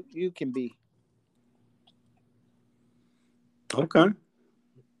can be. Okay.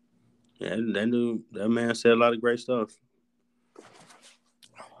 Yeah, that man said a lot of great stuff.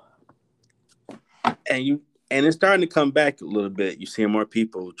 And it's starting to come back a little bit. You see more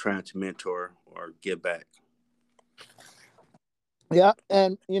people trying to mentor or give back. Yeah,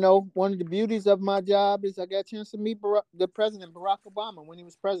 and one of the beauties of my job is I got a chance to meet the president, Barack Obama, when he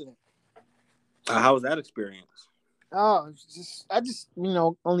was president. How was that experience? Oh, I just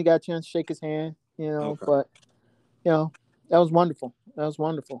only got a chance to shake his hand, Okay. but that was wonderful. That was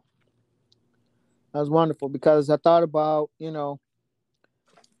wonderful. That was wonderful because I thought about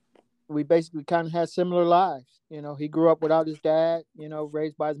we basically kind of had similar lives. He grew up without his dad,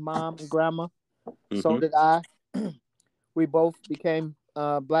 raised by his mom and grandma. So Mm-hmm. did I. We both became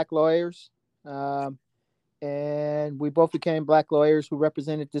black lawyers, and we both became black lawyers who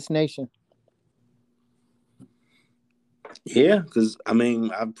represented this nation. Yeah, because I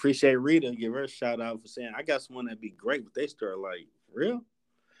appreciate Rita. Give her a shout out for saying I got someone that'd be great, but they start like real.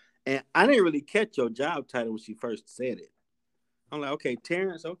 And I didn't really catch your job title when she first said it. I'm like, okay,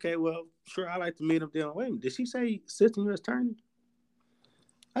 Terrence. Okay, well, sure, I like to meet him. Then wait a minute, did she say assistant U.S. attorney?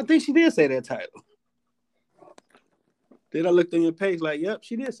 I think she did say that title. Then I looked on your page, like, yep,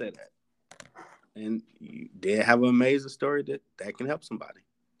 she did say that. And you did have an amazing story that can help somebody.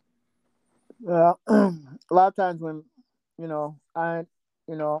 Well, a lot of times when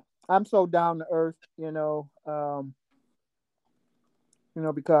I'm so down to earth,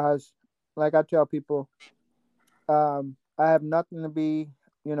 because like I tell people, I have nothing to be,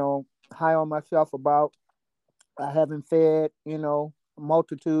 high on myself about. I haven't fed,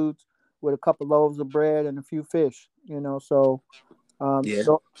 multitudes with a couple loaves of bread and a few fish, so Yeah,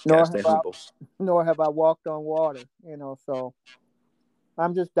 gotta nor stay have I humble. nor have I walked on water, so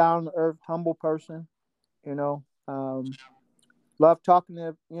I'm just down to earth, humble person, you know. Love talking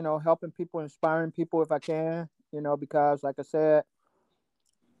to, helping people, inspiring people if I can, because like I said,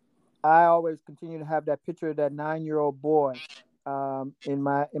 I always continue to have that picture of that 9-year-old boy in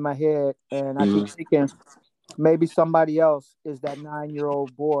my head, and I keep Mm-hmm. thinking maybe somebody else is that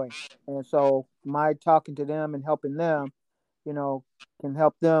 9-year-old boy, and so my talking to them and helping them, you know, can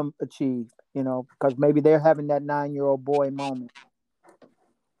help them achieve, because maybe they're having that 9-year-old boy moment.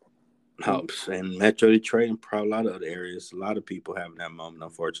 Helps. And Metro Detroit and probably a lot of other areas, a lot of people having that moment,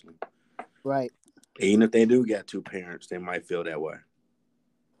 unfortunately. Right. Even if they do got two parents, they might feel that way.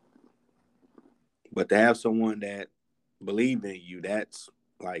 But to have someone that believe in you, that's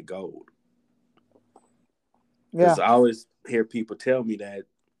like gold. Yeah. Because I always hear people tell me that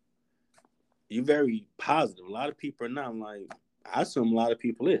you're very positive. A lot of people are not. I'm like, I assume a lot of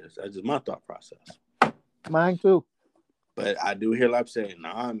people is. That's just my thought process. Mine too. But I do hear a lot of saying,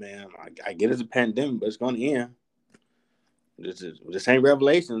 nah, man, I get it's a pandemic, but it's going to end. This ain't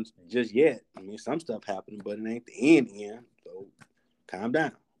revelations just yet. I mean, some stuff happening, but it ain't the end. So calm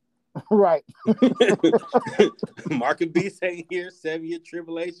down. Right. Market beast ain't here, 7-year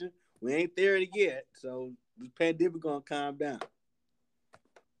tribulation. We ain't there yet. So this pandemic gonna calm down.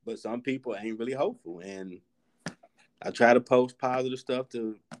 But some people ain't really hopeful. And I try to post positive stuff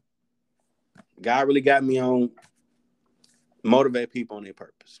to God really got me on motivate people on their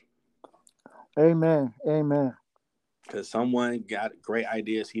purpose. Amen. Amen. Because someone got great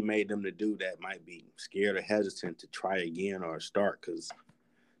ideas he made them to do that might be scared or hesitant to try again or start because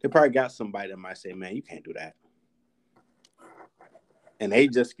they probably got somebody that might say, man, you can't do that. And they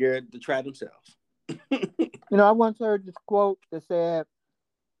just scared to try themselves. I once heard this quote that said,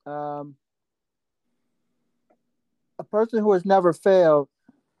 um, "A person who has never failed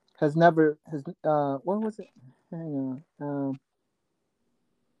has never has what was it? Hang on.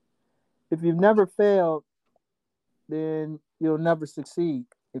 If you've never failed, then you'll never succeed.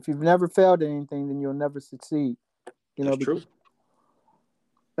 If you've never failed at anything, then you'll never succeed. That's Because, true.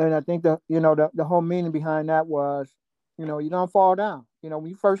 and I think the whole meaning behind that was, you don't fall down. When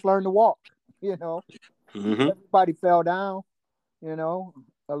you first learn to walk, you know, Mm-hmm. everybody fell down,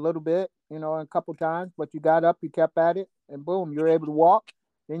 a little bit, a couple times, but you got up, you kept at it, and boom, you're able to walk.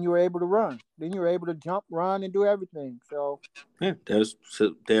 Then you were able to run. Then you were able to jump, run, and do everything. So, Yeah,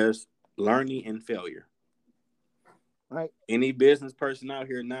 there's learning and failure. right, Any business person out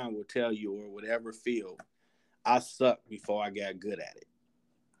here now will tell you, or whatever field, I sucked before I got good at it.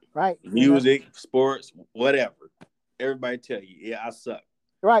 right, Music, sports, whatever. Everybody tell you, yeah, I sucked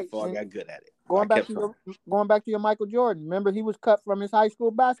right. before I And got good at it. But I going back kept to trying. your Michael Jordan. Remember, he was cut from his high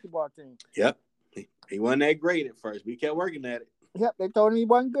school basketball team. Yep. He wasn't that great at first, but he kept working at it. Yep, they told him he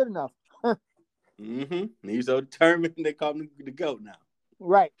wasn't good enough. Mm-hmm. He's so determined they call him the GOAT now.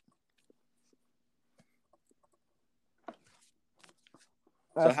 Right.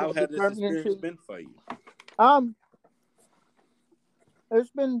 So That's how what has this experience determination. been for you? Um, it's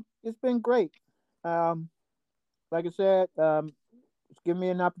been great. Um, like I said, it's given me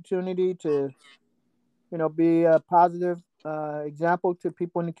an opportunity to, be a positive example to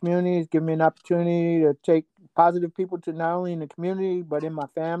people in the community. It's given me an opportunity to take positive people to not only in the community but in my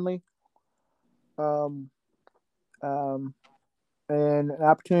family. Um, um, and an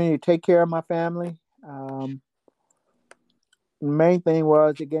opportunity to take care of my family. The main thing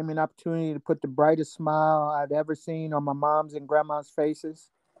was it gave me an opportunity to put the brightest smile I'd ever seen on my mom's and grandma's faces.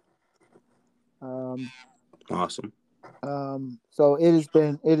 Um, Awesome. so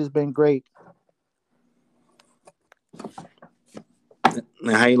it has been great.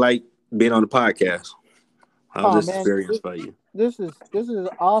 Now, how you like being on the podcast? How's Oh this man, experience for you? this is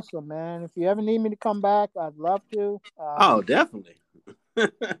awesome, man. If you ever need me to come back, I'd love to. Oh, definitely.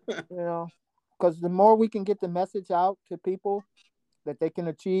 You know, because the more we can get the message out to people that they can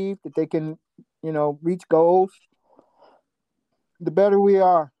achieve, that they can, reach goals, the better we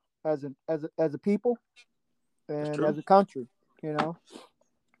are as a people That's and true. as a country. You know.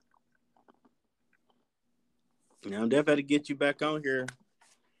 Yeah, I'm definitely to get you back on here.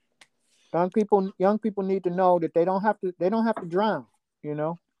 Young people need to know that they don't have to drown. You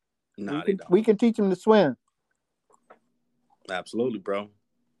know, we Nah, they can don't. we can teach them to swim. Absolutely, bro.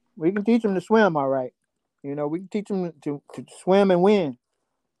 We can teach them to swim. All right. We can teach them to swim and win.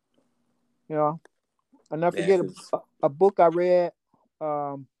 You know, I'll never Yeah, forget 'cause a book I read.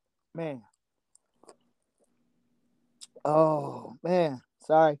 Um, man. Oh man.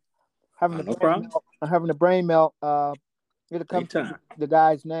 Sorry. Having a no brain problem. melt. I'm having a brain melt. It'll come Take to me time. the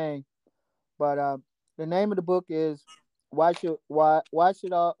guy's name, but the name of the book is why should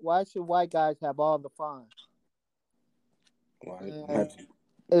white guys have all the fun? Well, And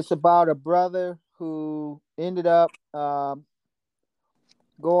it's about a brother who ended up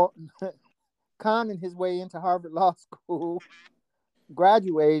going conning his way into Harvard Law School,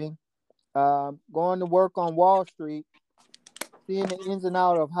 graduating, going to work on Wall Street, seeing the ins and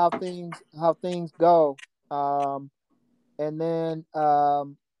out of how things go, and then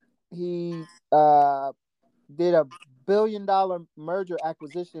he did a $1 billion merger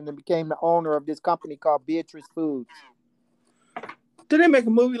acquisition and became the owner of this company called Beatrice Foods. did they make a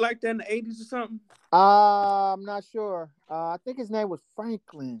movie like that in the '80s or something? I'm not sure. I think his name was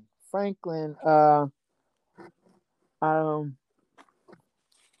Franklin. Franklin. Um, man,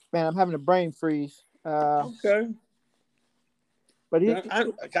 I'm having a brain freeze. Okay. But he,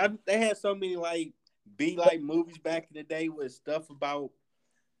 Yeah, they had so many like B-like movies back in the day with stuff about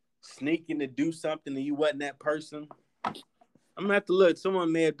sneaking to do something and you wasn't that person. I'm gonna have to look.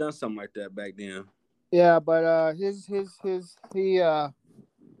 Someone may have done something like that back then. yeah, but his he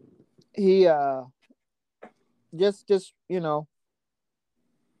just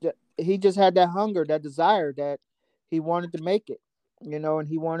he just had that hunger, that desire that he wanted to make it, and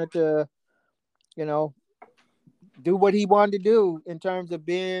he wanted to, you know, do what he wanted to do in terms of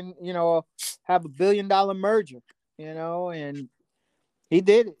being, have a $1 billion merger, and he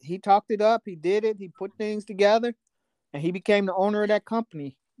did it. He talked it up. He did it. He put things together, and he became the owner of that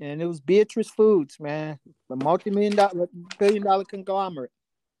company. And it was Beatrice Foods, man, a multi-billion dollar conglomerate.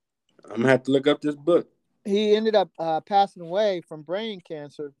 I'm gonna have to look up this book. He ended up passing away from brain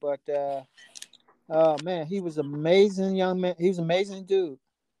cancer, but oh man, he was amazing young man. He was an amazing dude.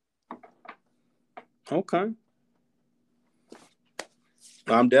 Okay.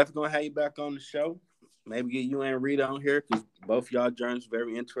 I'm definitely gonna have you back on the show. Maybe get you and Rita on here because both y'all journeys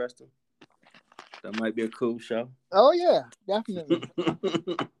very interesting. That might be a cool show. Oh yeah, definitely,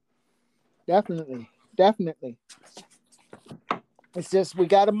 definitely. It's just we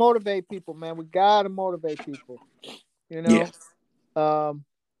got to motivate people, man. We got to motivate people. You know, Yes.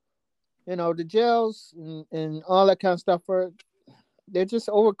 The jails and all that kind of stuff they're just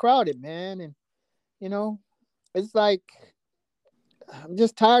overcrowded, man. And it's like I'm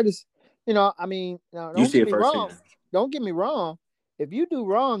just tired of, I mean, now, You don't see get it me wrong. firsthand. Don't get me wrong. If you do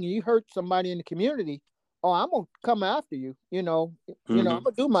wrong and you hurt somebody in the community, oh, I'm gonna come after you. I'm gonna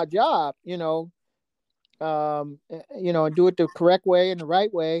do my job. And do it the correct way and the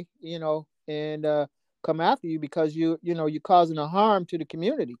right way. And come after you because you're causing a harm to the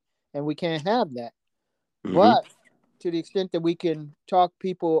community, and we can't have that. But to the extent that we can talk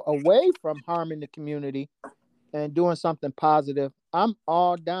people away from harming the community and doing something positive, I'm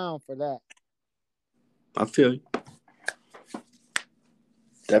all down for that. I feel you.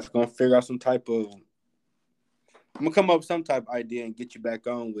 Definitely gonna figure out some type of. I'm gonna come up with some type of idea and get you back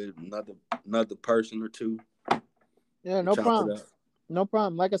on with another person or two. Yeah, no problem. No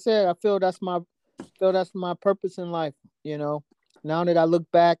problem. Like I said, I feel that's my purpose in life. Now that I look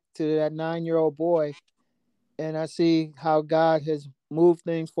back to that 9-year-old boy, and I see how God has moved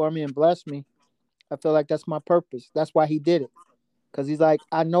things for me and blessed me, I feel like that's my purpose. That's why He did it. Because He's like,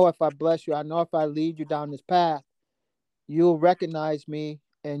 I know if I bless you, I know if I lead you down this path, you'll recognize me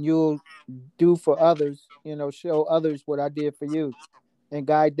and you'll do for others, show others what I did for you and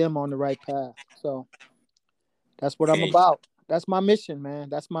guide them on the right path. So that's what I'm about. That's my mission, man.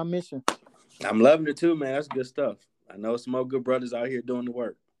 That's my mission. I'm loving it too, man. That's good stuff. I know some more good brothers out here doing the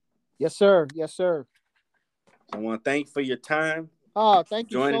work. Yes, sir. Yes, sir. So I want to thank you for your time. Oh,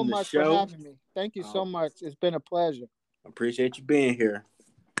 thank you so the much show. for having me. Thank you so much. It's been a pleasure. I appreciate you being here.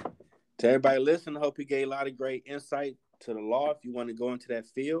 To everybody listening, I hope you gave a lot of great insight to the law. If you want to go into that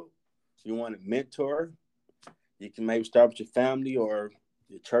field, you want to mentor, you can maybe start with your family or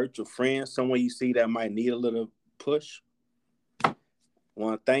your church or friends, someone you see that might need a little push. I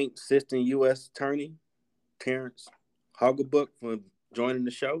want to thank Assistant U.S. Attorney Terrence Hogglebook for joining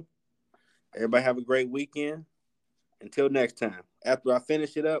the show. Everybody have a great weekend. Until next time. After I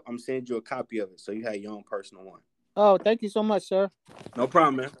finish it up, I'm sending you a copy of it so you have your own personal one. Oh, thank you so much, sir. No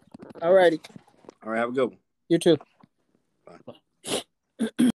problem, man. All righty. All right, have a good one. You too. Bye.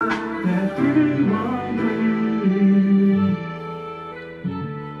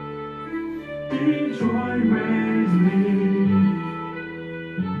 Detroit raised me.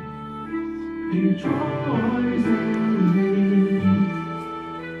 Detroit raised me.